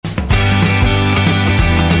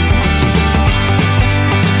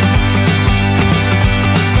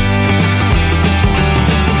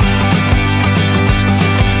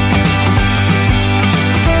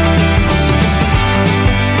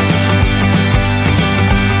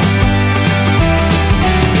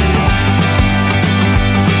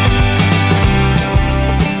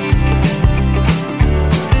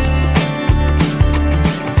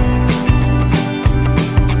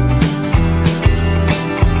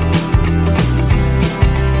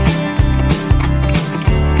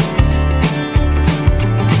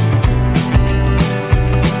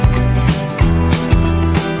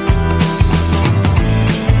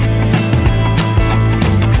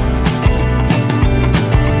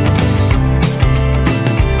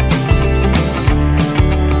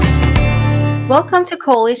Welcome to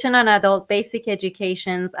Coalition on Adult Basic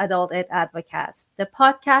Education's Adult Ed Advocast, the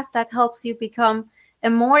podcast that helps you become a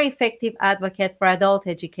more effective advocate for adult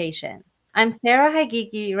education. I'm Sara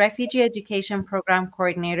Haghighi, Refugee Education Program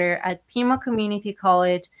Coordinator at Pima Community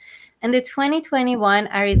College and the 2021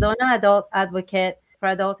 Arizona Adult Advocate for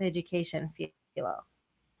Adult Education Fellow.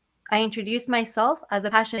 I introduce myself as a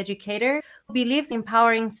passionate educator who believes in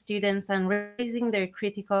empowering students and raising their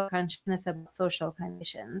critical consciousness about social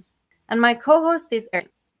conditions. And my co-host is Erin.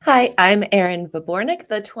 Hi, I'm Erin Vobornik,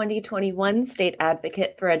 the 2021 State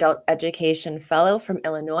Advocate for Adult Education Fellow from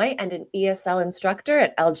Illinois and an ESL instructor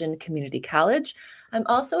at Elgin Community College. I'm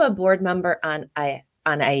also a board member on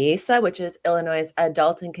IASA, which is Illinois'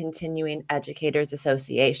 Adult and Continuing Educators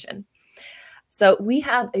Association. So we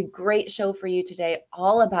have a great show for you today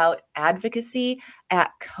all about advocacy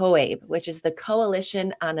at COABE, which is the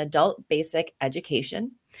Coalition on Adult Basic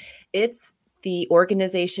Education. It's the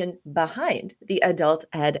organization behind the Adult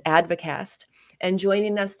Ed Advocast. And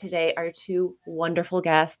joining us today are two wonderful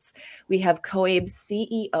guests. We have COABE's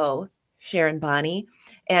CEO, Sharon Bonney,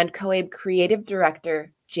 and COABE Creative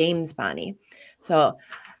Director, James Bonney. So,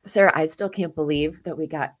 Sara, I still can't believe that we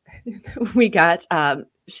got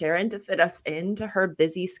Sharon to fit us into her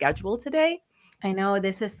busy schedule today. I know,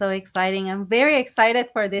 this is so exciting. I'm very excited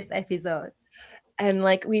for this episode. And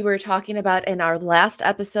like we were talking about in our last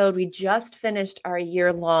episode, we just finished our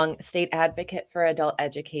year-long State Advocate for Adult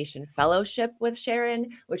Education Fellowship with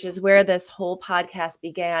Sharon, which is where this whole podcast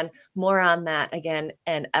began. More on that again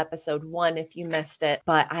in episode 1 if you missed it.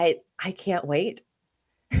 But I can't wait.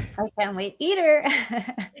 I can't wait either.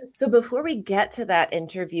 So before we get to that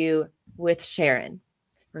interview with Sharon,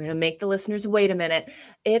 we're going to make the listeners wait a minute.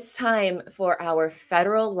 It's time for our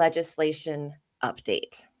federal legislation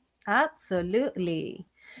update. Absolutely.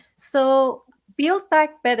 So Build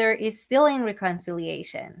Back Better is still in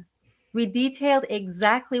reconciliation. We detailed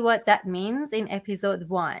exactly what that means in episode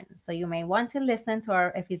 1. So you may want to listen to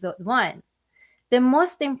our episode 1. The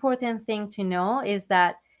most important thing to know is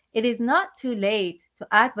that it is not too late to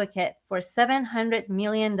advocate for $700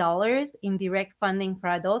 million in direct funding for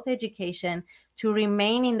adult education to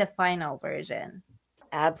remain in the final version.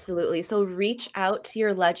 Absolutely. So reach out to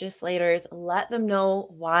your legislators, let them know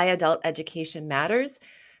why adult education matters.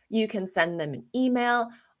 You can send them an email,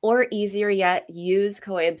 or easier yet, use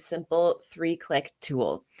COABE's simple 3-click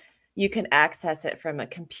tool. You can access it from a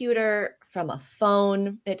computer, from a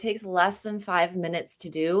phone. It takes less than 5 minutes to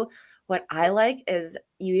do. What I like is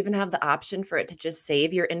you even have the option for it to just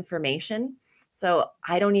save your information. So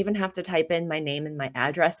I don't even have to type in my name and my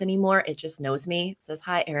address anymore. It just knows me. It says,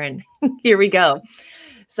 "Hi, Erin, here we go."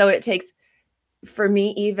 So it takes, for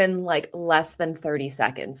me, even like less than 30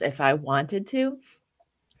 seconds if I wanted to.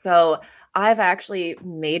 So I've actually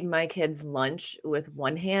made my kids lunch with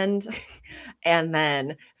one hand and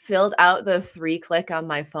then filled out the 3-click on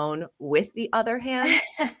my phone with the other hand.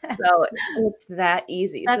 So it's that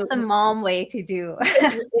easy. That's a mom way to do.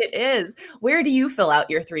 It is. Where do you fill out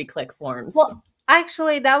your 3-click forms? Well,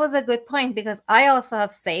 actually, that was a good point because I also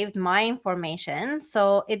have saved my information.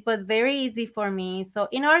 So it was very easy for me. So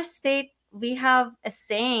in our state, we have a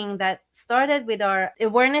saying that started with our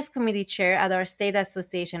awareness committee chair at our state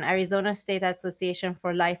association, Arizona State Association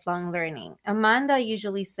for Lifelong Learning. Amanda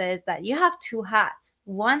usually says that you have 2 hats,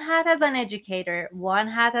 one hat as an educator, one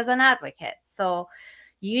hat as an advocate. So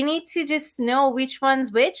you need to just know which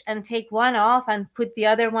one's which and take one off and put the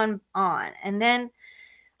other one on. And then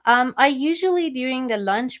I usually during the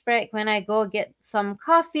lunch break, when I go get some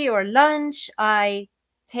coffee or lunch, I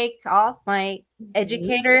take off my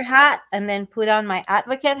educator hat and then put on my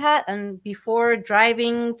advocate hat. And before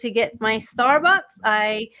driving to get my Starbucks,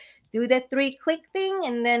 I do the 3-click thing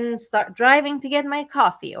and then start driving to get my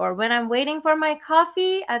coffee. Or when I'm waiting for my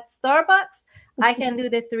coffee at Starbucks, I can do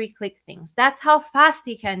the 3-click things. That's how fast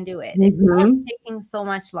you can do it. It's not taking so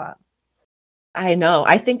much long. I know.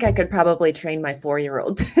 I think I could probably train my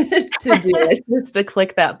 4-year-old to do it, just to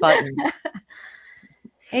click that button.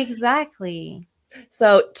 Exactly.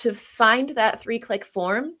 So to find that 3-click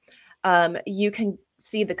form, you can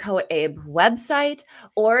see the COABE website,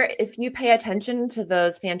 or if you pay attention to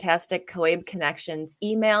those fantastic COABE Connections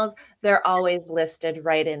emails, they're always listed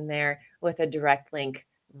right in there with a direct link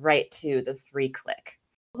right to the 3-click.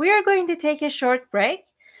 We are going to take a short break.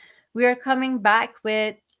 We are coming back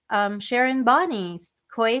with Sharon Bonney,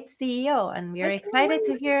 COABE CEO, and we are excited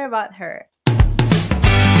to hear about her.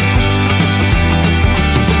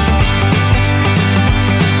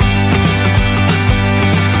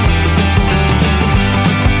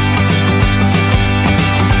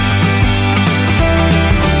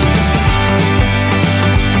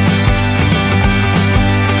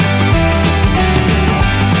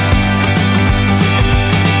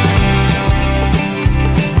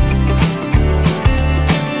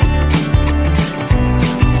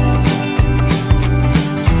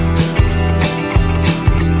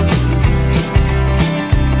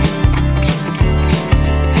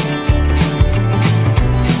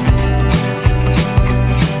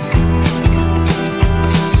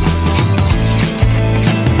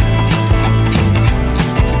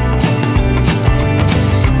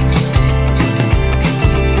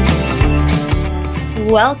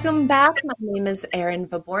 Welcome back. My name is Erin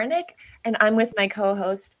Vobornik, and I'm with my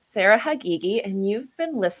co-host, Sara Haghighi, and you've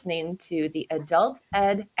been listening to the Adult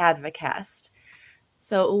Ed Advocast.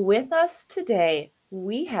 So with us today,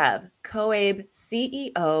 we have COABE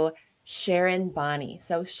CEO, Sharon Bonney.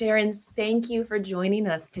 So Sharon, thank you for joining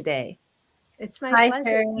us today. It's my Hi, pleasure.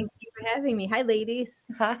 Sharon. Thank you for having me. Hi, ladies.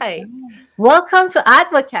 Hi. Welcome to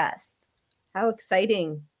Advocast. How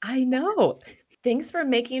exciting. I know. Thanks for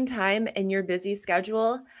making time in your busy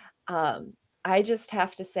schedule. I just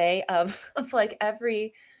have to say of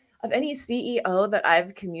any CEO that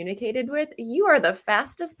I've communicated with, you are the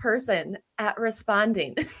fastest person at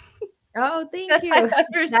responding Oh, thank that you. I've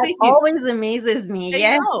ever That seen. always amazes me. I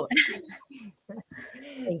Yes. know.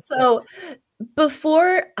 Thank So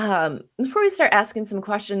before we start asking some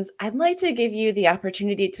questions, I'd like to give you the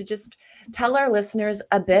opportunity to just tell our listeners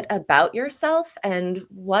a bit about yourself and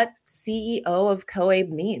what CEO of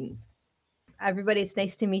COABE means. Everybody, it's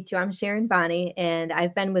nice to meet you. I'm Sharon Bonney, and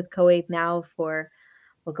I've been with COABE now for,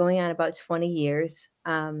 going on about 20 years.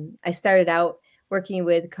 I started out working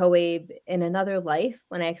with COABE in another life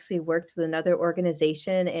when I actually worked with another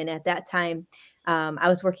organization. And at that time, I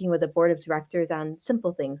was working with a board of directors on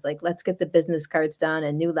simple things like let's get the business cards done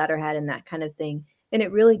and new letterhead and that kind of thing. And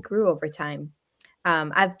it really grew over time.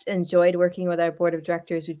 I've enjoyed working with our board of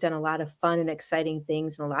directors. We've done a lot of fun and exciting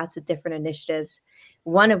things and lots of different initiatives.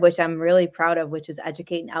 One of which I'm really proud of, which is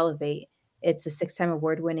Educate and Elevate. It's a 6-time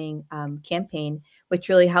award-winning campaign, which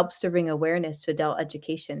really helps to bring awareness to adult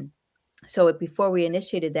education. So before we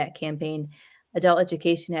initiated that campaign, adult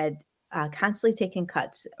education had constantly taken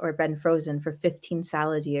cuts or been frozen for 15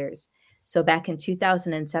 solid years. So back in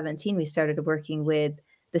 2017, we started working with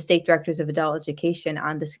the state directors of adult education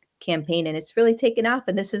on this campaign, and it's really taken off.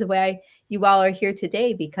 And this is why you all are here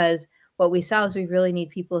today, because what we saw is we really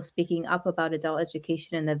need people speaking up about adult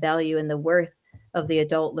education and the value and the worth of the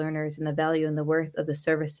adult learners and the value and the worth of the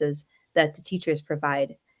services that the teachers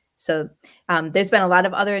provide. So there's been a lot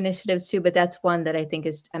of other initiatives too, but that's one that I think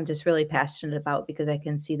I'm just really passionate about because I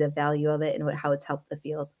can see the value of it and how it's helped the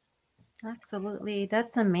field. Absolutely.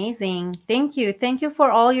 That's amazing. Thank you. Thank you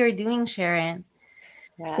for all you're doing, Sharon.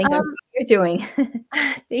 Thank you for what you're doing.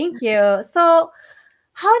 Thank you. So,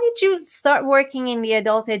 how did you start working in the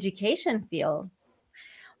adult education field?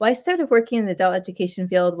 Well, I started working in the adult education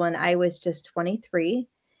field when I was just 23.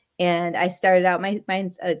 And I started out,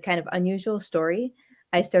 mine's a kind of unusual story.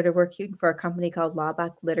 I started working for a company called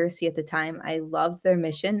Laubach Literacy at the time. I loved their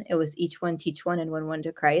mission. It was each one teach one and win one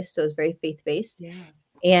to Christ. So it was very faith-based. Yeah.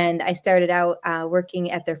 And I started out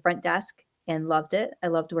working at their front desk and loved it. I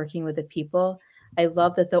loved working with the people. I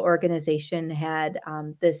loved that the organization had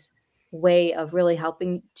this way of really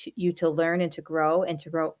helping you to learn and to grow and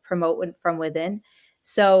to promote from within.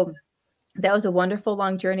 So that was a wonderful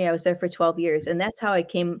long journey. I was there for 12 years. And that's how I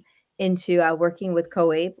came into working with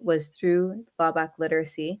COABE, was through Laubach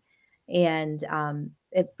Literacy. And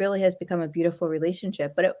it really has become a beautiful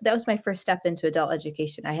relationship. But that was my first step into adult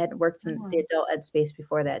education. I hadn't worked in the adult ed space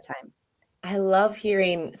before that time. I love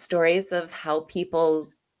hearing stories of how people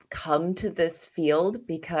come to this field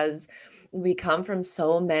because we come from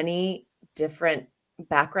so many different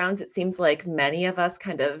backgrounds. It seems like many of us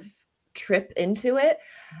kind of trip into it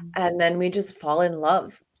and then we just fall in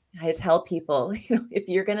love. I tell people, if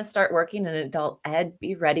you're going to start working in adult ed,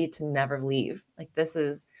 be ready to never leave. Like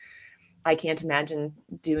I can't imagine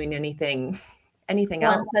doing anything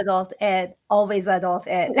else. Once adult ed, always adult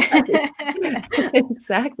ed.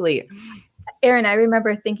 Exactly. Erin, I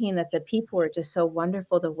remember thinking that the people were just so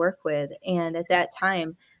wonderful to work with. And at that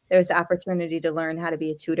time, there was the opportunity to learn how to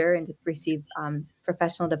be a tutor and to receive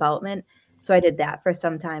professional development. So I did that for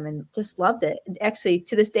some time and just loved it. Actually,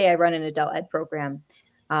 to this day, I run an adult ed program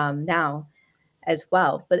now as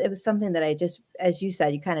well. But it was something that I just, as you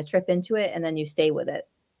said, you kind of trip into it and then you stay with it.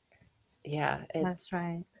 Yeah. That's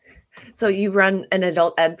right. So you run an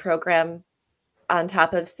adult ed program on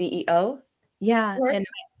top of CEO? Yeah. Work? And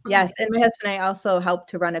yes. And my husband and I also help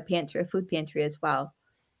to run a food pantry as well.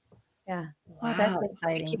 Yeah. Wow, that's Wow.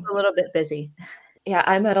 exciting. Keep a little bit busy. Yeah,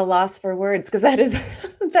 I'm at a loss for words because that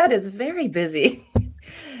is very busy.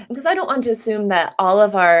 Because I don't want to assume that all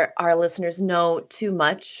of our listeners know too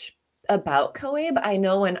much about COABE. I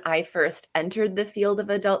know when I first entered the field of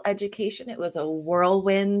adult education, it was a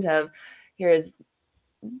whirlwind of here's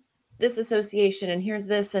this association and here's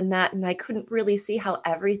this and that, and I couldn't really see how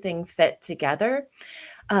everything fit together.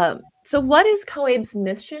 So what is COABE's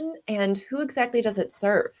mission and who exactly does it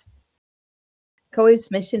serve?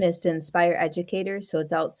 COABE's mission is to inspire educators so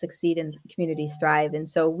adults succeed and communities thrive. And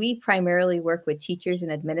so we primarily work with teachers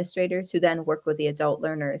and administrators who then work with the adult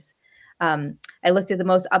learners. I looked at the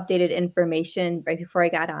most updated information right before I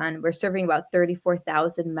got on. We're serving about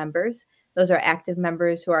 34,000 members. Those are active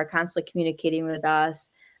members who are constantly communicating with us,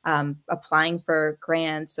 applying for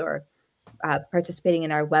grants or participating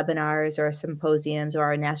in our webinars or symposiums or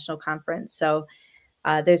our national conference. So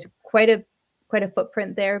there's quite a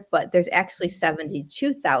footprint there, but there's actually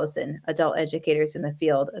 72,000 adult educators in the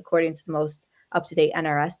field, according to the most up-to-date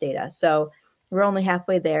NRS data. So we're only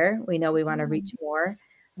halfway there. We know we want to reach more.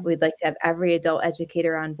 We'd like to have every adult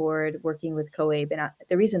educator on board working with COABE. And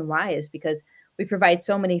the reason why is because we provide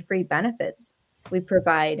so many free benefits. We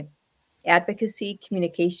provide advocacy,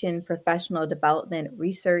 communication, professional development,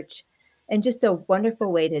 research, and just a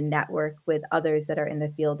wonderful way to network with others that are in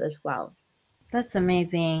the field as well. That's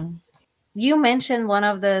amazing. You mentioned one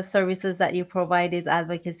of the services that you provide is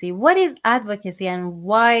advocacy. What is advocacy and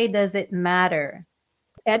why does it matter?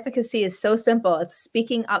 Advocacy is so simple. It's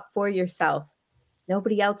speaking up for yourself.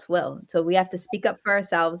 Nobody else will. So we have to speak up for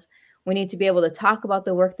ourselves. We need to be able to talk about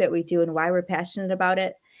the work that we do and why we're passionate about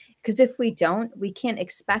it. Because if we don't, we can't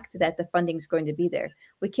expect that the funding is going to be there.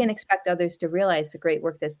 We can't expect others to realize the great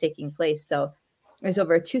work that's taking place. So there's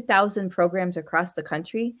over 2,000 programs across the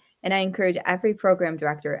country. And I encourage every program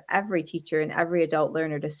director, every teacher, and every adult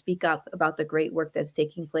learner to speak up about the great work that's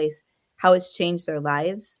taking place, how it's changed their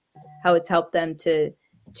lives, how it's helped them to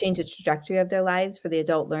change the trajectory of their lives for the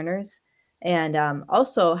adult learners. And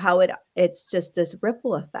also how it's just this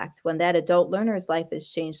ripple effect. When that adult learner's life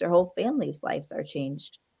is changed, their whole family's lives are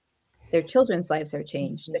changed. Their children's lives are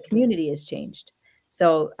changed. The community is changed.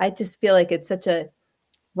 So I just feel like it's such a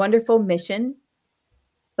wonderful mission.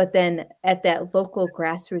 But then at that local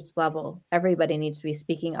grassroots level, everybody needs to be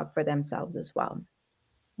speaking up for themselves as well.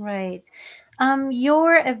 Right.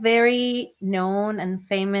 You're a very known and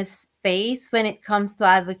famous face when it comes to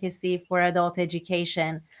advocacy for adult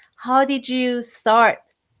education. How did you start?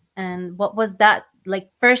 And what was that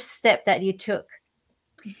first step that you took?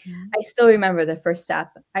 I still remember the first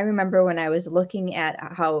step. I remember when I was looking at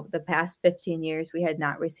how the past 15 years we had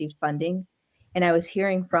not received funding. And I was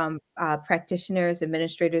hearing from practitioners,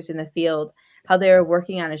 administrators in the field, how they were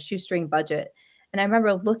working on a shoestring budget. And I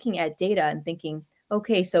remember looking at data and thinking,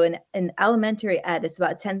 okay, so in elementary ed, it's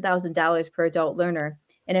about $10,000 per adult learner.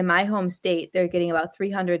 And in my home state, they're getting about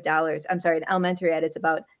 $300. I'm sorry, in elementary ed, it's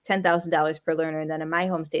about $10,000 per learner. And then in my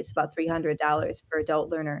home state, it's about $300 per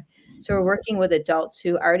adult learner. So we're working with adults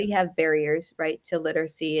who already have barriers, right, to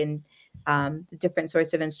literacy and the different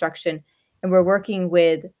sorts of instruction. And we're working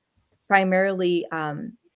with primarily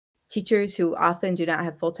teachers who often do not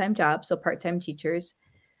have full-time jobs, so part-time teachers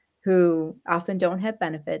who often don't have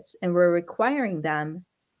benefits. And we're requiring them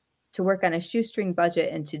to work on a shoestring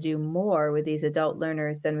budget and to do more with these adult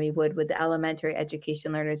learners than we would with the elementary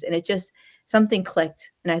education learners. And it just, something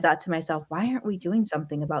clicked. And I thought to myself, why aren't we doing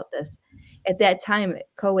something about this? At that time,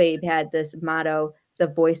 COABE had this motto, the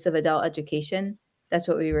voice of adult education. That's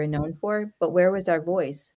what we were known for. But where was our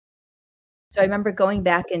voice? So I remember going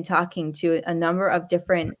back and talking to a number of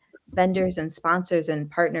different vendors and sponsors and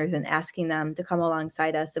partners and asking them to come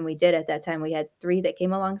alongside us. And we did. At that time. We had 3 that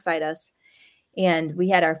came alongside us. And we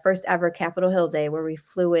had our first ever Capitol Hill Day where we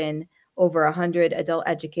flew in over 100 adult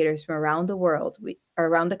educators from around the world, or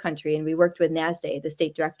around the country. And we worked with NASDA, the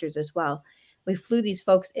state directors as well. We flew these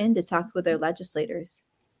folks in to talk with their legislators.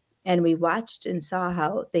 And we watched and saw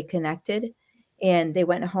how they connected. And they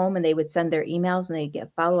went home and they would send their emails and they'd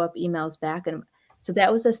get follow-up emails back. And so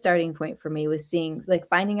that was a starting point for me, was seeing,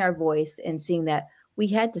 finding our voice and seeing that we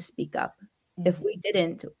had to speak up. Mm-hmm. If we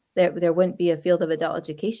didn't, there wouldn't be a field of adult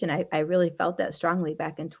education. I really felt that strongly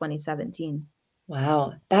back in 2017.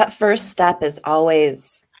 Wow. That first step is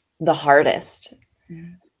always the hardest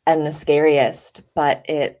and the scariest, but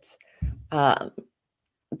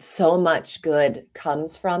so much good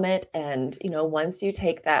comes from it. And, once you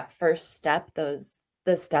take that first step, the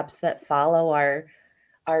steps that follow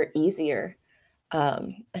are easier.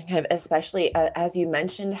 Especially as you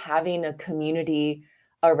mentioned, having a community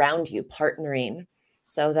around you, partnering,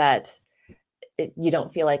 so that you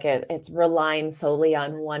don't feel like it's relying solely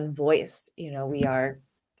on one voice. We are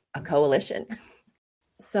a coalition.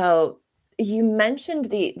 So you mentioned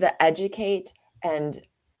the educate and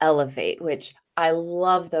elevate, which I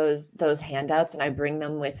love those handouts, and I bring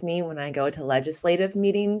them with me when I go to legislative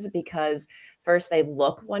meetings, because first they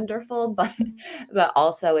look wonderful, but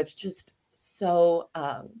also it's just so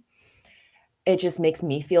it just makes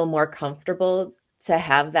me feel more comfortable to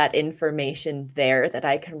have that information there that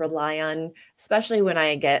I can rely on, especially when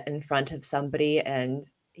I get in front of somebody and,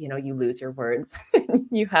 you lose your words.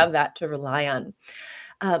 You have that to rely on.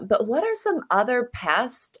 But what are some other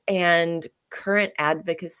past and current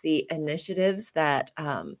advocacy initiatives that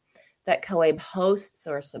that COABE hosts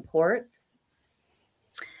or supports?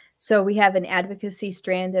 So we have an advocacy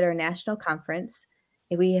strand at our national conference.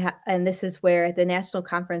 And this is where at the national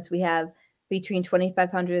conference we have between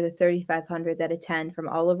 2,500 to 3,500 that attend from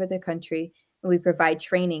all over the country, and we provide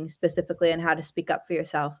training specifically on how to speak up for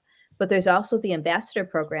yourself. But there's also the ambassador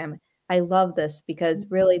program. I love this because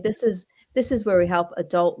really this is where we help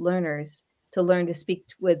adult learners to learn to speak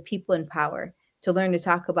with people in power, to learn to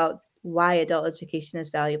talk about why adult education is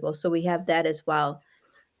valuable. So we have that as well.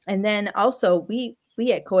 And then also we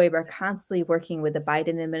at COABE are constantly working with the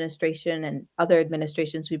Biden administration and other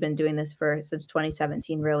administrations. We've been doing this for since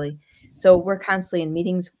 2017, really. So we're constantly in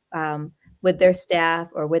meetings with their staff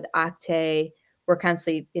or with Octay. We're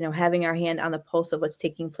constantly, having our hand on the pulse of what's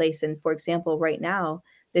taking place. And for example, right now,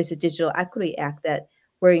 there's a Digital Equity Act that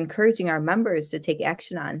we're encouraging our members to take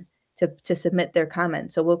action on to submit their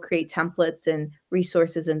comments. So we'll create templates and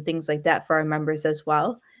resources and things like that for our members as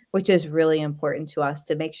well, which is really important to us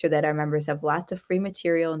to make sure that our members have lots of free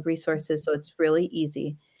material and resources. So it's really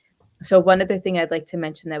easy. So one other thing I'd like to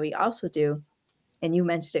mention that we also do, and you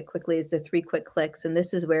mentioned it quickly, is the 3 quick clicks. And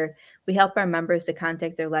this is where we help our members to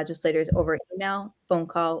contact their legislators over email, phone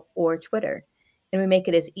call, or Twitter. And we make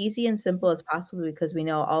it as easy and simple as possible because we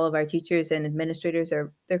know all of our teachers and administrators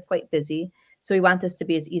they're quite busy. So we want this to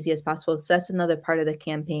be as easy as possible. So that's another part of the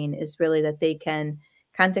campaign, is really that they can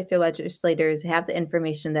contact their legislators, have the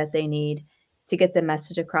information that they need to get the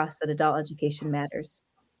message across that adult education matters.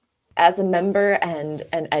 As a member and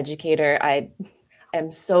an educator, I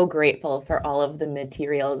am so grateful for all of the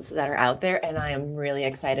materials that are out there, and I am really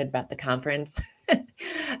excited about the conference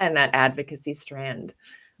and that advocacy strand.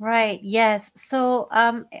 Right. Yes. So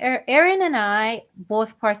Erin and I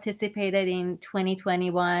both participated in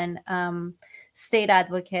 2021 State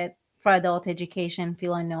Advocate for Adult Education,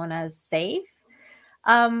 Philo known as SAFE.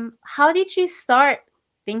 How did you start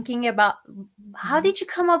thinking about, how did you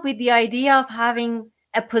come up with the idea of having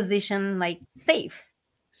a position like SAFE?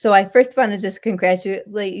 So I first want to just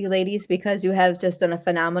congratulate you ladies because you have just done a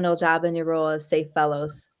phenomenal job in your role as SAFE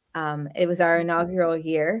Fellows. It was our inaugural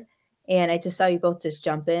year, and I just saw you both just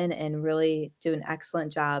jump in and really do an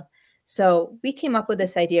excellent job. So we came up with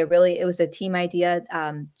this idea. Really, it was a team idea.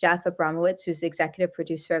 Jeff Abramowitz, who's the executive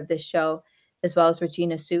producer of this show, as well as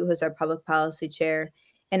Regina Suit, who's our public policy chair,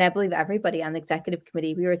 and I believe everybody on the executive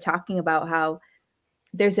committee, we were talking about how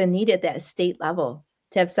there's a need at that state level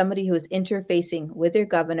to have somebody who is interfacing with your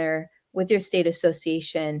governor, with your state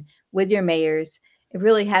association, with your mayors, and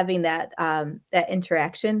really having that that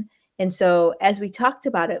interaction. And so, as we talked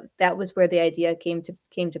about it, that was where the idea came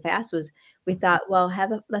to pass. Was we thought, well,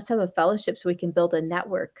 let's have a fellowship so we can build a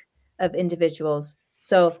network of individuals.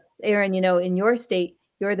 So, Erin, in your state,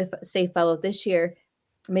 you're the SAFE Fellow this year.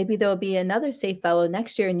 Maybe there'll be another SAFE Fellow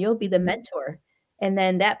next year, and you'll be the mentor. And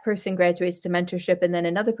then that person graduates to mentorship, and then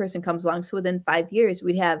another person comes along. So within 5 years,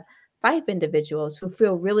 we'd have 5 individuals who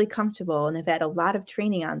feel really comfortable and have had a lot of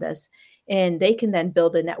training on this, and they can then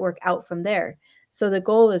build a network out from there. So the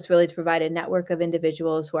goal is really to provide a network of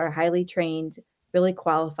individuals who are highly trained, really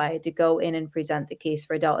qualified to go in and present the case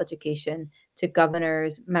for adult education to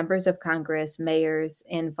governors, members of Congress, mayors,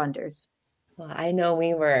 and funders. Well, I know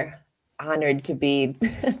we were honored to be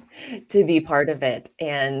to be part of it,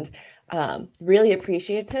 and really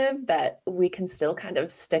appreciative that we can still kind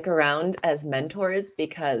of stick around as mentors,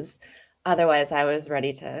 because otherwise I was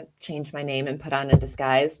ready to change my name and put on a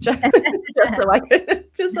disguise just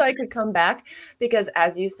so I could come back, because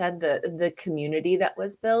as you said, the community that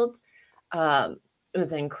was built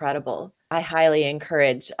was incredible. I highly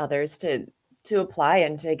encourage others to apply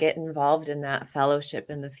and to get involved in that fellowship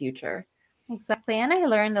in the future. Exactly. And I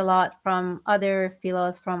learned a lot from other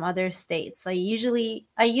fellows from other states. I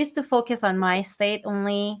used to focus on my state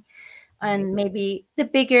only, and maybe the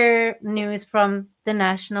bigger news from the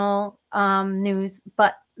national news,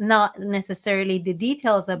 but not necessarily the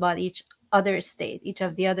details about each of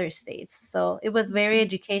the other states. So it was very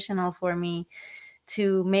educational for me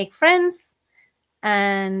to make friends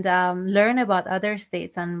and learn about other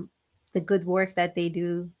states and the good work that they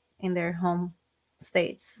do in their home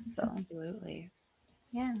states. So Absolutely.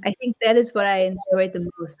 yeah, I think that is what I enjoyed the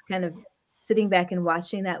most, kind of sitting back and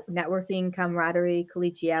watching that networking, camaraderie,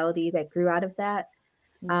 collegiality that grew out of that.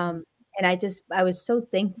 And I was so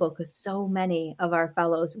thankful because so many of our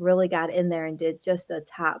fellows really got in there and did just a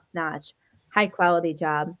top-notch, high-quality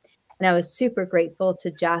job. And I was super grateful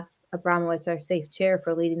to Jeff Abramowitz, our SAFE chair,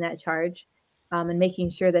 for leading that charge. and making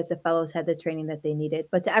sure that the fellows had the training that they needed.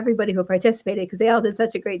 But to everybody who participated, because they all did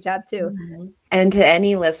such a great job too. Mm-hmm. And to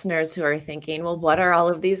any listeners who are thinking, well, what are all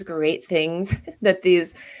of these great things that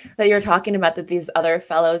you're talking about that these other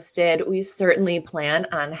fellows did? We certainly plan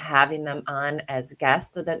on having them on as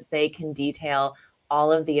guests so that they can detail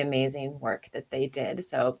all of the amazing work that they did.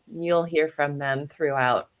 So you'll hear from them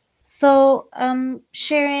throughout. So,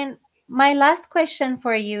 Sharon, my last question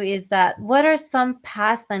for you is that what are some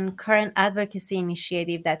past and current advocacy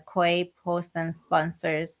initiative that COABE hosts and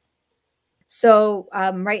sponsors? So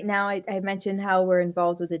right now, I mentioned how we're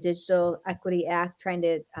involved with the Digital Equity Act, trying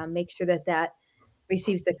to make sure that that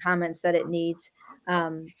receives the comments that it needs.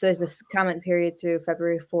 So there's this comment period through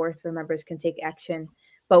February 4th where members can take action.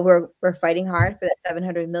 But we're fighting hard for that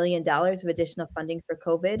 $700 million of additional funding for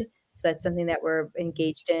COVID. So that's something that we're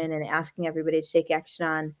engaged in and asking everybody to take action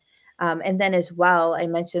on. And then as well, I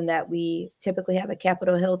mentioned that we typically have a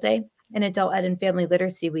Capitol Hill Day and Adult Ed and Family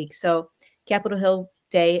Literacy Week. So Capitol Hill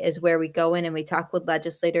Day is where we go in and we talk with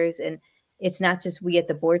legislators. And it's not just we at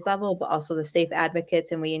the board level, but also the state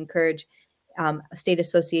advocates. And we encourage state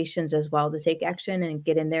associations as well to take action and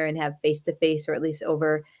get in there and have face-to-face or at least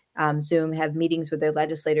over Zoom, have meetings with their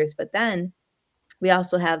legislators. But then we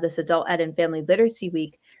also have this Adult Ed and Family Literacy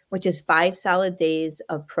Week, which is 5 solid days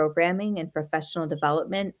of programming and professional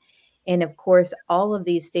development. And of course, all of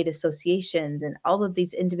these state associations and all of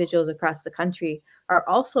these individuals across the country are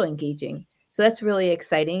also engaging. So that's really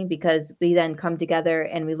exciting because we then come together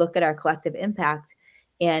and we look at our collective impact.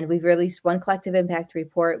 And we've released one collective impact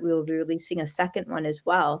report. We will be releasing a second one as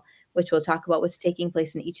well, which will talk about what's taking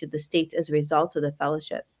place in each of the states as a result of the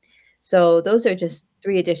fellowship. So those are just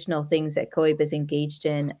 3 additional things that COABE is engaged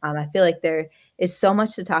in. I feel like there is so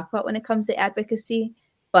much to talk about when it comes to advocacy,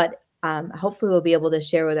 but hopefully we'll be able to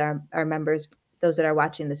share with our members, those that are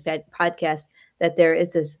watching this podcast, that there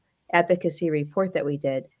is this advocacy report that we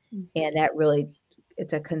did. And that really,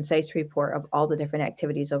 it's a concise report of all the different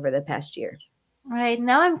activities over the past year. Right.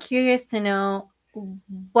 Now I'm curious to know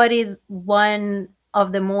what is one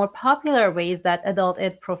of the more popular ways that adult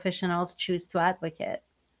ed professionals choose to advocate?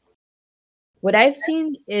 What I've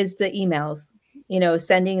seen is the emails,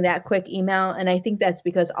 sending that quick email. And I think that's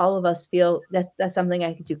because all of us feel that's something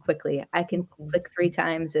I can do quickly. I can click 3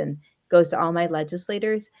 times and goes to all my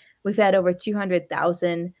legislators. We've had over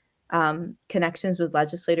 200,000 connections with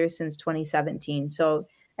legislators since 2017. So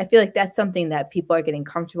I feel like that's something that people are getting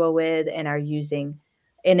comfortable with and are using.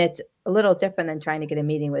 And it's a little different than trying to get a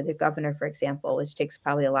meeting with the governor, for example, which takes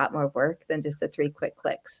probably a lot more work than just the 3 quick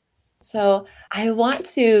clicks. So I want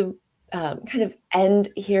to kind of end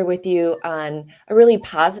here with you on a really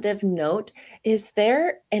positive note. Is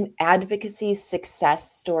there an advocacy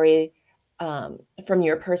success story from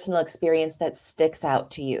your personal experience that sticks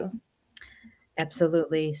out to you?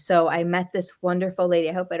 Absolutely. So I met this wonderful lady.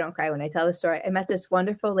 I hope I don't cry when I tell the story. I met this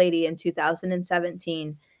wonderful lady in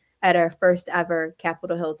 2017 at our first ever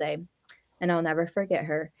Capitol Hill Day, and I'll never forget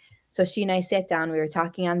her. So she and I sat down. We were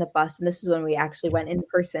talking on the bus, and this is when we actually went in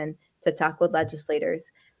person to talk with legislators.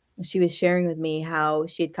 She was sharing with me how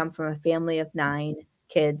she had come from a family of 9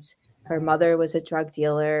 kids. Her mother was a drug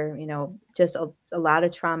dealer, just a lot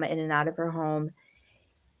of trauma in and out of her home.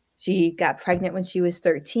 She got pregnant when she was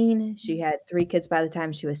 13. She had 3 kids by the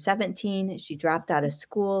time she was 17. She dropped out of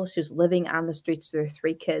school. She was living on the streets with her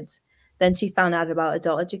 3 kids. Then she found out about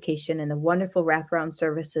adult education and the wonderful wraparound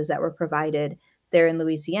services that were provided there in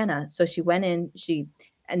Louisiana. So she went in, she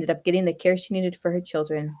ended up getting the care she needed for her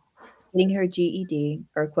children, getting her GED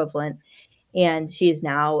or equivalent. And she is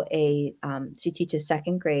now she teaches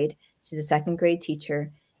 2nd grade. She's a 2nd grade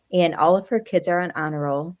teacher. And all of her kids are on honor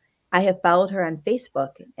roll. I have followed her on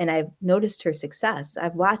Facebook and I've noticed her success.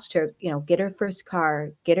 I've watched her, get her first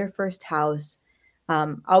car, get her first house,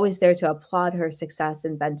 always there to applaud her success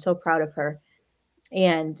and been so proud of her.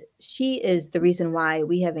 And she is the reason why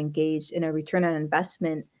we have engaged in a return on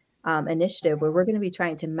investment initiative where we're going to be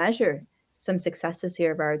trying to measure some successes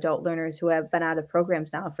here of our adult learners who have been out of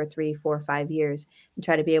programs now for 3, 4, 5 years and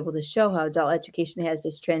try to be able to show how adult education has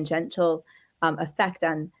this tangential effect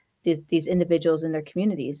on these individuals in their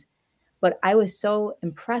communities. But I was so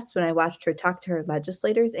impressed when I watched her talk to her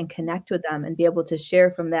legislators and connect with them and be able to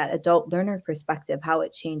share from that adult learner perspective how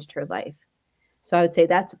it changed her life. So I would say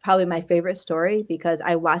that's probably my favorite story because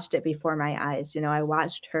I watched it before my eyes. I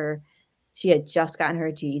watched her. She had just gotten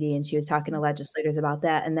her GED and she was talking to legislators about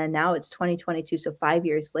that. And then now it's 2022. So 5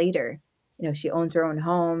 years later, she owns her own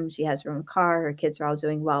home. She has her own car. Her kids are all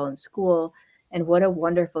doing well in school. And what a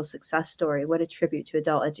wonderful success story. What a tribute to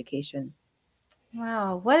adult education.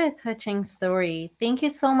 Wow, what a touching story. Thank you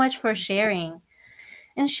so much for sharing.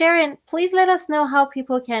 And Sharon, please let us know how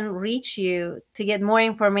people can reach you to get more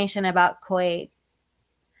information about COABE.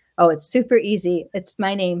 Oh, it's super easy. It's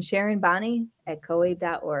my name, Sharon Bonney at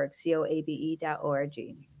coabe.org,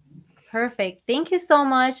 COABE.org. Perfect. Thank you so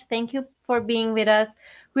much. Thank you for being with us.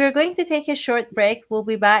 We are going to take a short break. We'll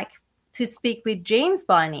be back to speak with James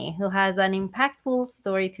Bonney, who has an impactful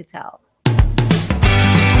story to tell.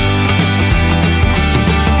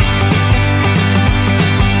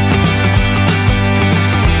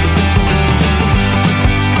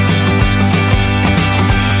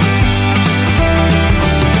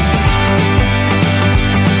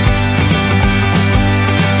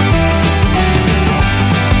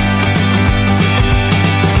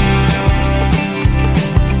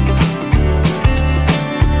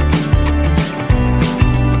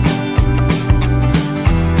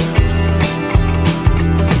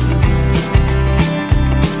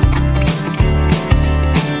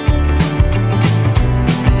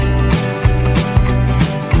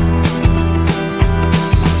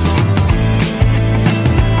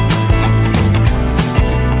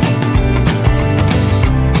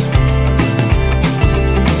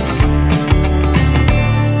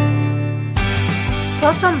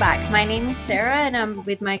 Welcome back. My name is Sara, and I'm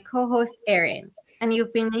with my co-host Erin, and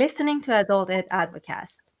you've been listening to Adult Ed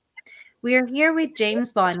Advocast. We are here with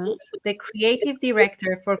James Bonney, the Creative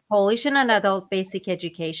Director for Coalition on Adult Basic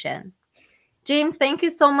Education. James, thank you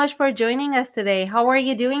so much for joining us today. How are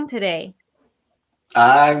you doing today?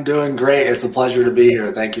 I'm doing great. It's a pleasure to be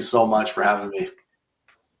here. Thank you so much for having me.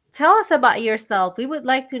 Tell us about yourself. We would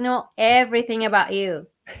like to know everything about you.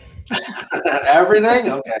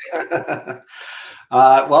 Everything? Okay.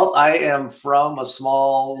 Well, I am from a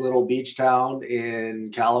small little beach town in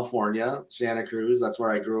California, Santa Cruz. That's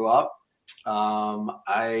where I grew up.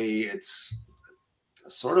 It's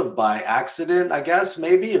sort of by accident, I guess,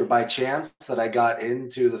 maybe, or by chance that I got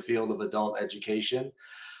into the field of adult education.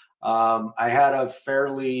 I had a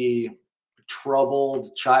fairly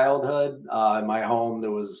troubled childhood. In my home,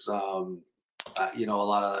 there was, a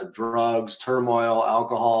lot of drugs, turmoil,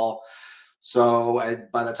 alcohol. So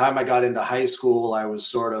by the time I got into high school, I was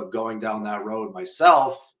sort of going down that road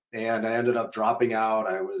myself, and I ended up dropping out.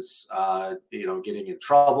 I was, getting in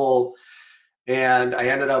trouble, and I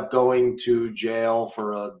ended up going to jail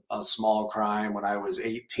for a small crime when I was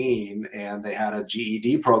 18, and they had a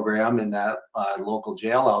GED program in that local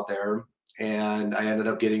jail out there, and I ended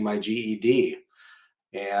up getting my GED.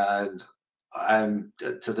 And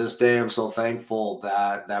to this day, I'm so thankful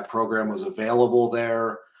that that program was available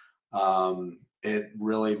there. It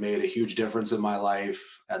really made a huge difference in my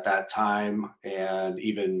life at that time, and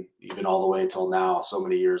even all the way till now, so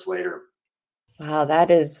many years later. Wow, that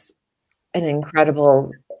is an incredible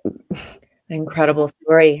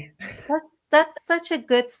story. That's such a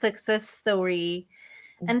good success story.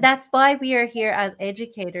 And that's why we are here as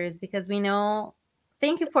educators, because we know,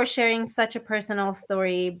 thank you for sharing such a personal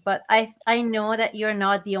story, but I know that you're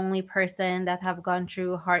not the only person that have gone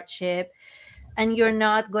through hardship, and you're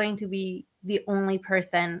not going to be the only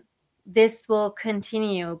person. This will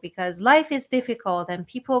continue because life is difficult and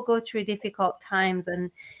people go through difficult times,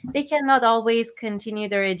 and they cannot always continue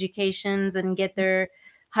their educations and get their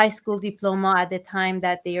high school diploma at the time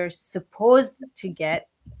that they are supposed to get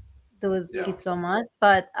those diplomas.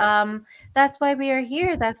 But that's why we are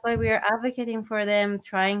here. That's why we are advocating for them,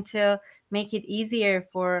 trying to make it easier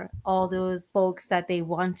for all those folks that they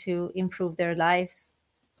want to improve their lives.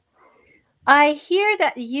 I hear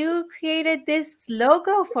that you created this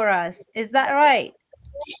logo for us. Is that right?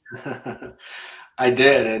 I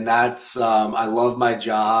did, and that's I love my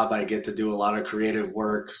job. I get to do a lot of creative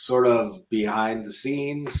work, sort of behind the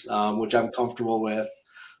scenes, which I'm comfortable with.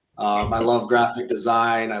 I love graphic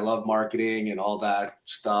design. I love marketing and all that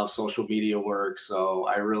stuff, social media work. So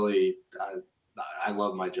I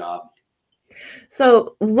love my job.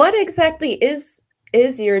 So what exactly is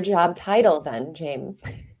your job title then, James?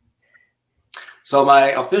 So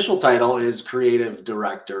my official title is creative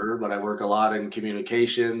director, but I work a lot in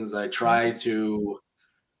communications. I try to,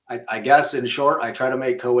 I guess in short, I try to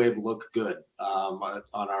make COABE look good on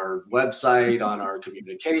our website, on our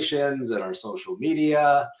communications, and our social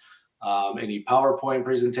media. Any PowerPoint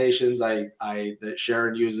presentations that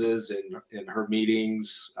Sharon uses in her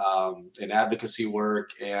meetings, in advocacy work,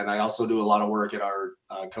 and I also do a lot of work at our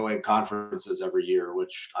COABE conferences every year,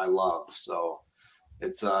 which I love. So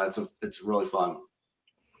it's really fun.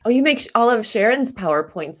 Oh, you make all of Sharon's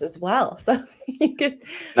PowerPoints as well, so you could.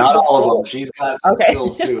 Not all of them. She's got some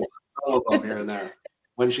skills too. Some of them here and there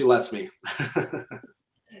when she lets me.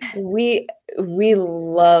 We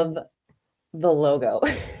love the logo.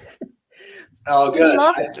 Oh, good.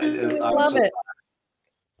 I love it.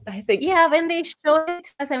 I think Yeah, when they showed it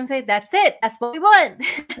to us, I would say, that's it. That's what we want.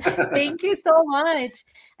 Thank you so much.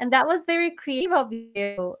 And that was very creative of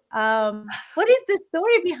you. What is the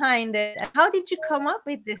story behind it? And how did you come up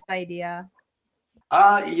with this idea?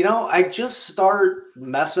 I just start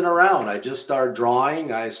messing around. I just start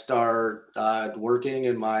drawing. I start working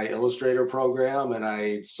in my Illustrator program, and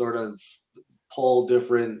I sort of pull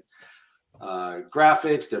different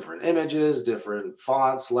graphics, different images, different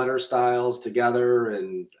fonts, letter styles together,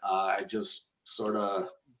 and I just sort of,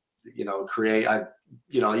 create.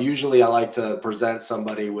 Usually I like to present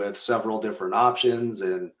somebody with several different options,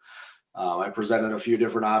 and I presented a few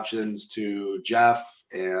different options to Jeff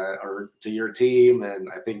or to your team, and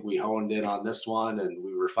I think we honed in on this one, and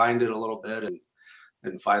we refined it a little bit,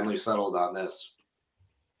 and finally settled on this.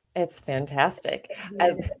 it's fantastic.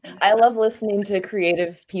 I Beautiful. I love listening to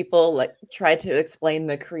creative people like try to explain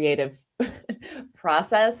the creative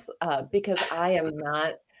process because I am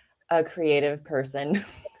not a creative person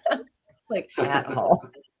like at all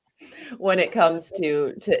when it comes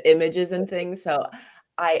to images and things. So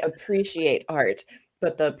I appreciate art,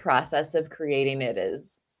 but the process of creating it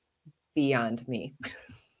is beyond me.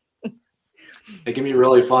 It can be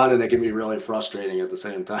really fun, and it can be really frustrating at the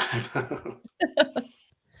same time.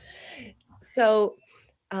 So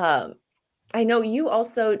I know you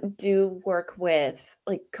also do work with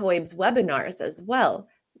like COABE's webinars as well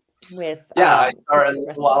with Yeah, I started a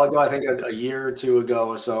rest- while ago. I think a year or two ago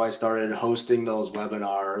or so, I started hosting those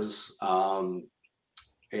webinars,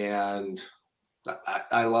 and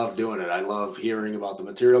I love doing it. I love hearing about the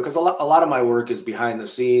material because a lot of my work is behind the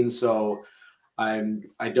scenes. So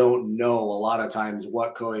I don't know a lot of times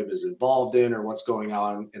what COABE is involved in or what's going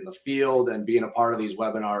on in the field. And being a part of these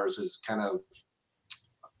webinars is kind of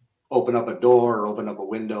open up a door or open up a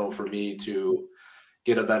window for me to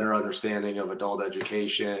get a better understanding of adult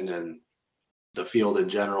education and the field in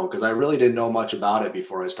general, because I really didn't know much about it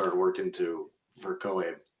before I started working for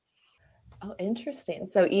COABE. Oh, interesting.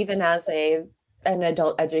 So even as an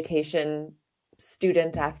adult education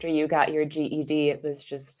student after you got your GED, it was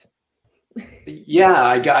just Yeah,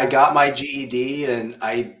 I got my GED, and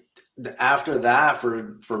after that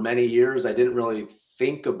for many years I didn't really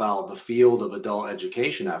think about the field of adult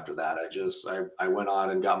education after that. I went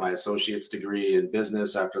on and got my associate's degree in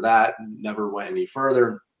business after that, never went any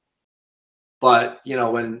further. But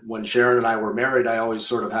when Sharon and I were married, I always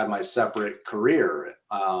sort of had my separate career.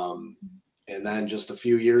 And then just a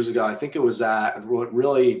few years ago, I think it was what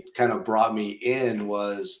really kind of brought me in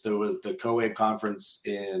was there was the COABE conference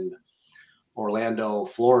in Orlando,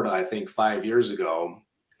 Florida, I think 5 years ago.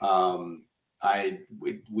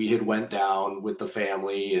 We had went down with the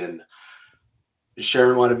family, and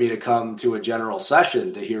Sharon wanted me to come to a general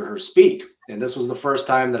session to hear her speak. And this was the first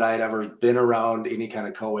time that I had ever been around any kind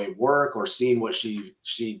of COABE work or seen what she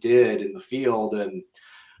did in the field. And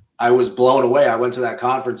I was blown away. I went to that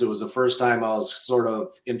conference. It was the first time I was sort of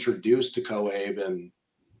introduced to COABE, and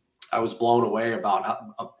I was blown away about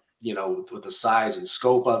how, with the size and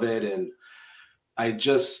scope of it. And I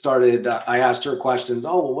just started. I asked her questions.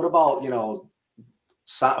 Oh, well, what about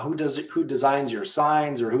who designs your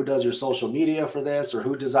signs, or who does your social media for this, or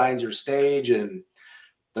who designs your stage? And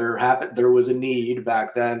there was a need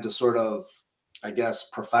back then to sort of, I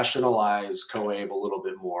guess, professionalize COABE a little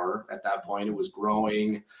bit more. At that point, it was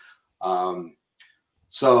growing.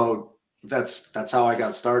 So that's how I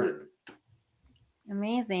got started.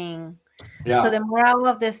 Amazing. So Yeah. the moral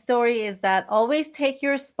of the story is that always take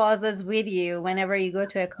your spouses with you whenever you go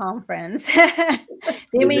to a conference. They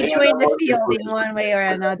We may may end join up the working field for in one way or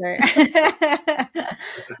another.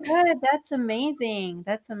 Yeah, that's amazing.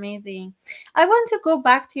 That's amazing. I want to go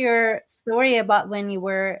back to your story about when you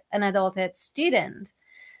were an adult ed student.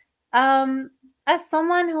 As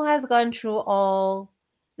someone who has gone through all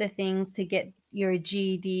the things to get your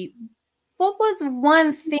GED, what was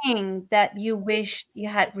one thing that you wished you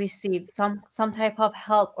had received some type of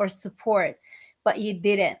help or support, but you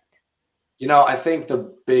didn't? I think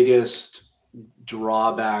the biggest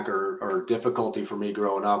drawback or difficulty for me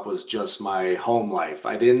growing up was just my home life.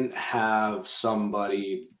 I didn't have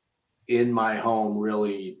somebody in my home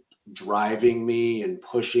really driving me and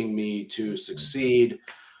pushing me to succeed.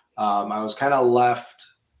 I was kind of left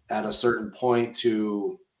at a certain point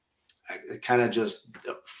to kind of just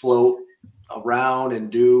float around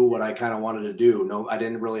and do what I kind of wanted to do. No, I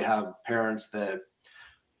didn't really have parents that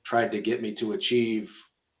tried to get me to achieve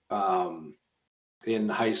um, in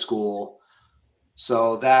high school.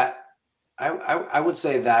 So that I would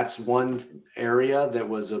say that's one area that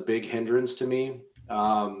was a big hindrance to me.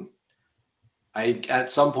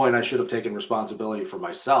 at some point I should have taken responsibility for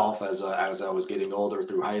myself as I was getting older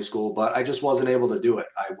through high school, but I just wasn't able to do it.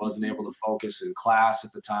 I wasn't able to focus in class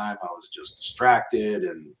at the time. I was just distracted,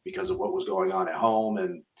 and because of what was going on at home,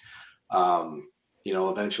 and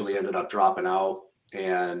eventually ended up dropping out.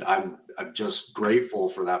 And I'm just grateful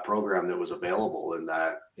for that program that was available in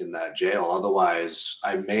that jail. Otherwise,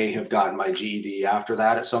 I may have gotten my GED after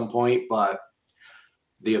that at some point, but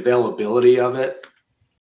the availability of it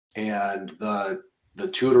and the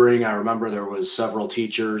tutoring, I remember there was several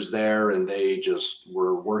teachers there, and they just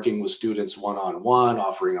were working with students one-on-one,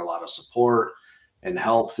 offering a lot of support and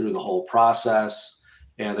help through the whole process.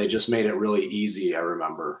 And they just made it really easy, I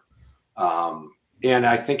remember. And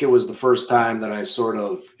I think it was the first time that I sort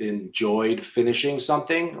of enjoyed finishing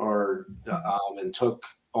something and took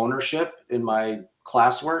ownership in my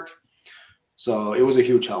classwork. So it was a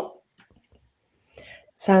huge help.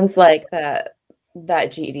 Sounds like that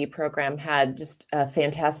GED program had just a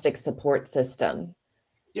fantastic support system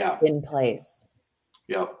in place.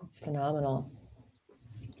 Yeah. It's phenomenal.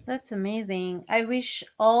 That's amazing. I wish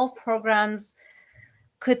all programs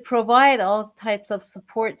could provide all types of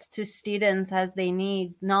supports to students as they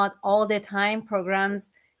need. Not all the time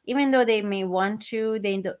programs, even though they may want to,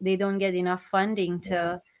 they don't get enough funding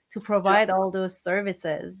to provide all those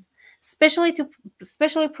services,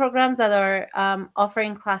 especially programs that are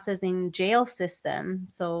offering classes in jail system.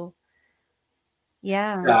 So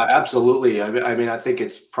yeah, absolutely. I mean, I think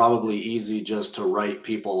it's probably easy just to write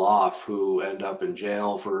people off who end up in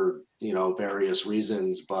jail for various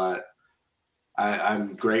reasons, but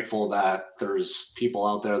I'm grateful that there's people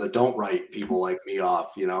out there that don't write people like me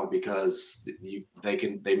off, because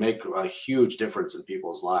they make a huge difference in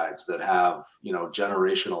people's lives that have,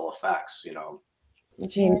 generational effects,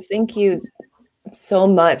 James, thank you so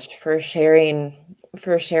much for sharing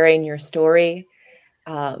your story,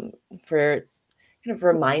 for kind of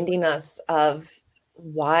reminding us of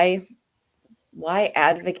why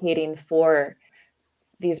advocating for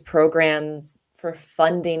these programs, for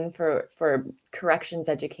funding for corrections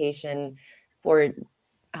education, for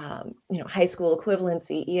high school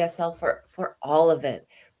equivalency, ESL, for all of it,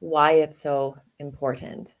 why it's so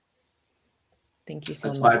important. Thank you so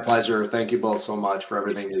much. It's my pleasure. Thank you both so much for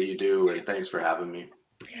everything that you do, and thanks for having me.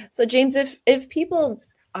 So James, if people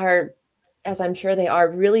are, as I'm sure they are,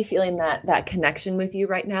 really feeling that connection with you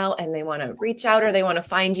right now, and they want to reach out or they want to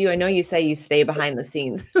find you, I know you say you stay behind the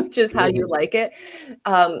scenes, which is how you like it.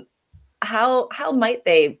 How might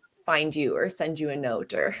they find you or send you a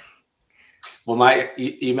note? Or well, my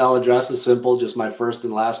email address is simple, just my first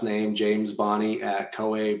and last name, James Bonney at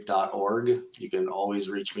COABE.org. You can always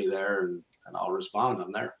reach me there, and I'll respond.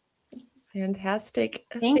 I'm there. Fantastic.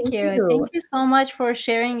 Thank you. Thank you so much for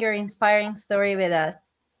sharing your inspiring story with us.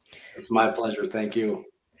 It's my pleasure. Thank you.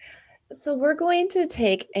 So we're going to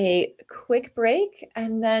take a quick break,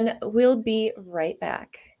 and then we'll be right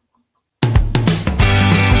back.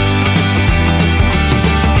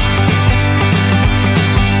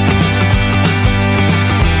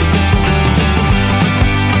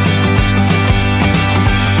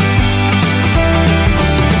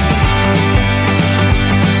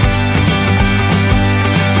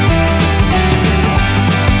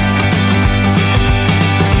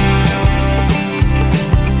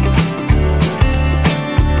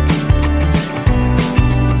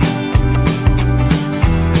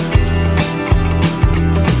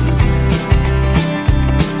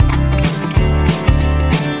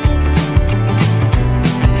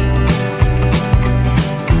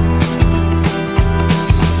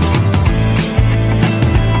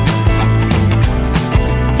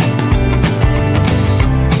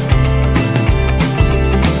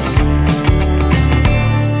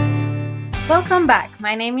 Welcome back.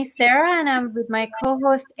 My name is Sara, and I'm with my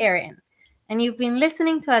co-host Erin, and you've been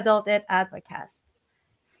listening to Adult Ed Advocast.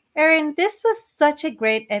 Erin, this was such a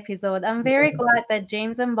great episode. I'm very glad that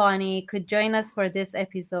James and Bonnie could join us for this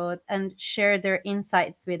episode and share their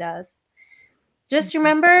insights with us. Just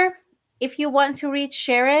remember, if you want to reach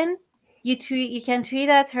Sharon, you can tweet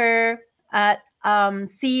at her at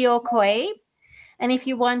CEO COABE, and if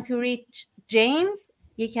you want to reach James,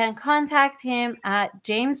 you can contact him at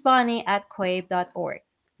jamesbonney@coabe.org.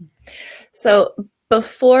 So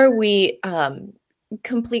before we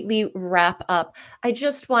completely wrap up, I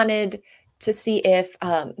just wanted to see if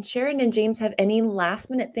Sharon and James have any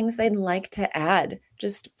last minute things they'd like to add.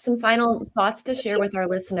 Just some final thoughts to share with our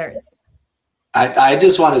listeners. I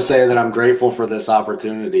just want to say that I'm grateful for this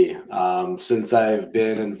opportunity. Since I've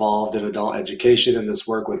been involved in adult education and this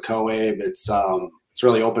work with COABE, it's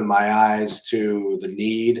really opened my eyes to the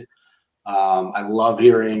need I love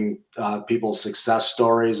hearing people's success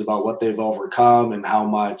stories about what they've overcome and how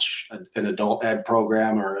much an adult ed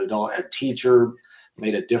program or an adult ed teacher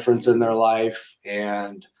made a difference in their life.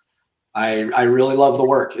 And I really love the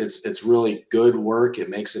work. It's really good work. It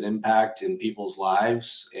makes an impact in people's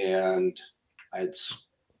lives, and I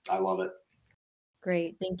love it.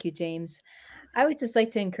 Great. Thank you, James. I would just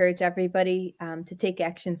like to encourage everybody to take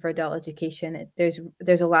action for adult education.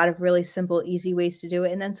 There's a lot of really simple, easy ways to do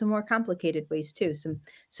it, and then some more complicated ways too.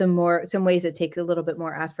 Some ways that take a little bit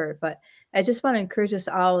more effort. But I just want to encourage us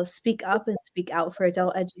all to speak up and speak out for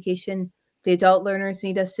adult education. The adult learners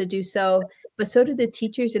need us to do so, but so do the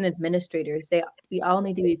teachers and administrators. We all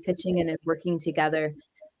need to be pitching in and working together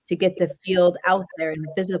to get the field out there and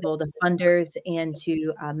visible to funders and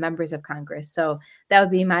to members of Congress. So that would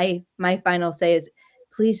be my final say is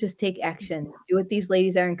please just take action. Do what these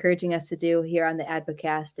ladies are encouraging us to do here on the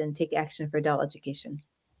Advocast and take action for adult education.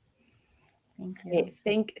 Thank you.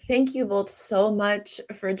 Great. Thank you both so much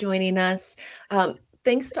for joining us.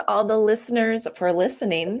 Thanks to all the listeners for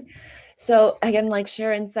listening. So again, like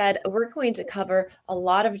Sharon said, we're going to cover a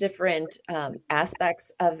lot of different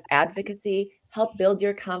aspects of advocacy, help build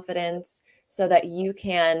your confidence so that you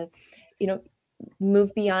can,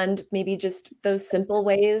 move beyond maybe just those simple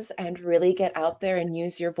ways and really get out there and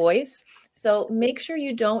use your voice. So make sure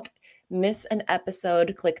you don't miss an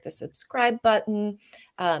episode. Click the subscribe button.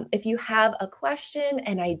 If you have a question,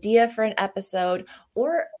 an idea for an episode,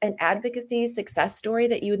 or an advocacy success story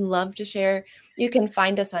that you would love to share, you can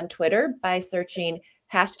find us on Twitter by searching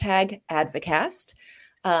 #Advocast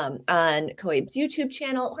on COABE's YouTube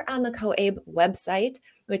channel or on the COABE website,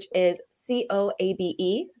 which is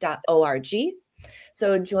coabe.org.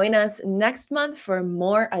 So join us next month for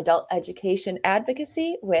more adult education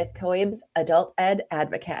advocacy with COABE's Adult Ed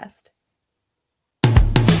Advocast.